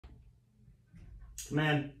Come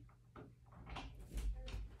in.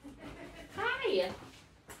 Hi.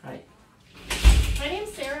 Hi. My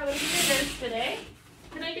name's Sarah. I will be your nurse today.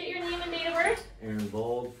 Can I get your name and date of birth? Aaron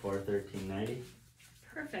Bold, 4/13/90.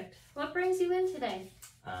 Perfect. What brings you in today?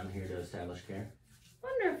 I'm here to establish care.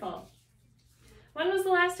 Wonderful. When was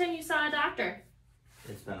the last time you saw a doctor?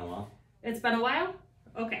 It's been a while. It's been a while?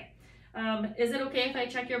 Okay. Is it okay if I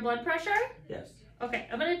check your blood pressure? Yes. Okay,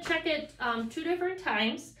 I'm going to check it 2 different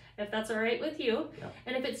times, if that's all right with you. Yep.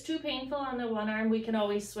 And if it's too painful on the one arm, we can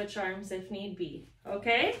always switch arms if need be.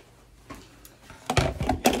 Okay?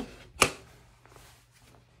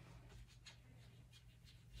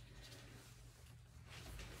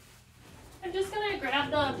 I'm just going to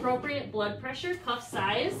grab the appropriate blood pressure cuff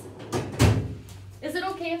size. Is it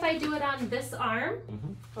okay if I do it on this arm?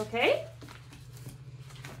 Mm-hmm. Okay.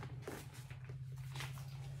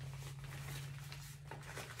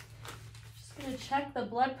 Just going to check the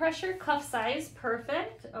blood pressure cuff size.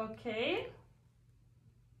 Perfect. Okay.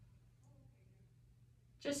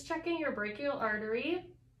 Just checking your brachial artery.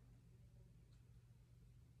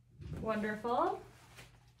 Wonderful.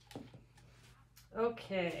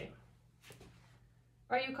 Okay.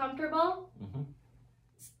 Are you comfortable? Mm-hmm.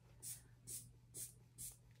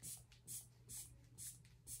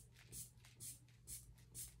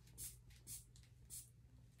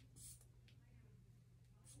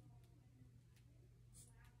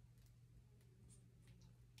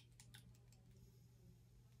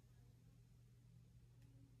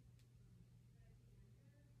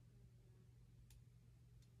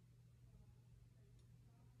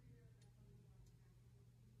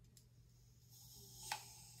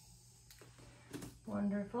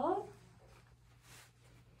 Wonderful.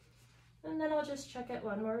 And then I'll just check it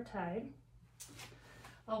one more time.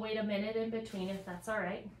 I'll wait a minute in between if that's all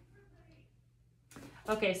right.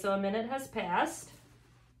 Okay, so a minute has passed.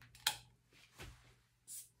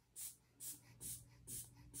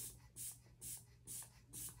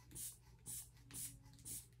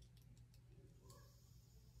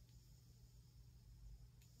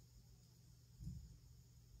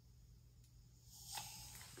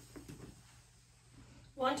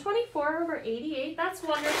 (124/88). That's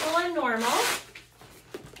wonderful and normal.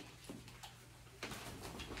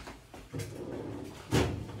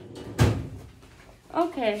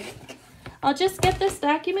 Okay, I'll just get this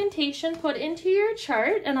documentation put into your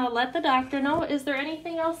chart and I'll let the doctor know. Is there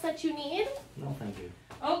anything else that you need? No, thank you.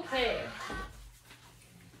 Okay.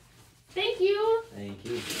 Thank you. Thank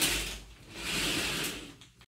you.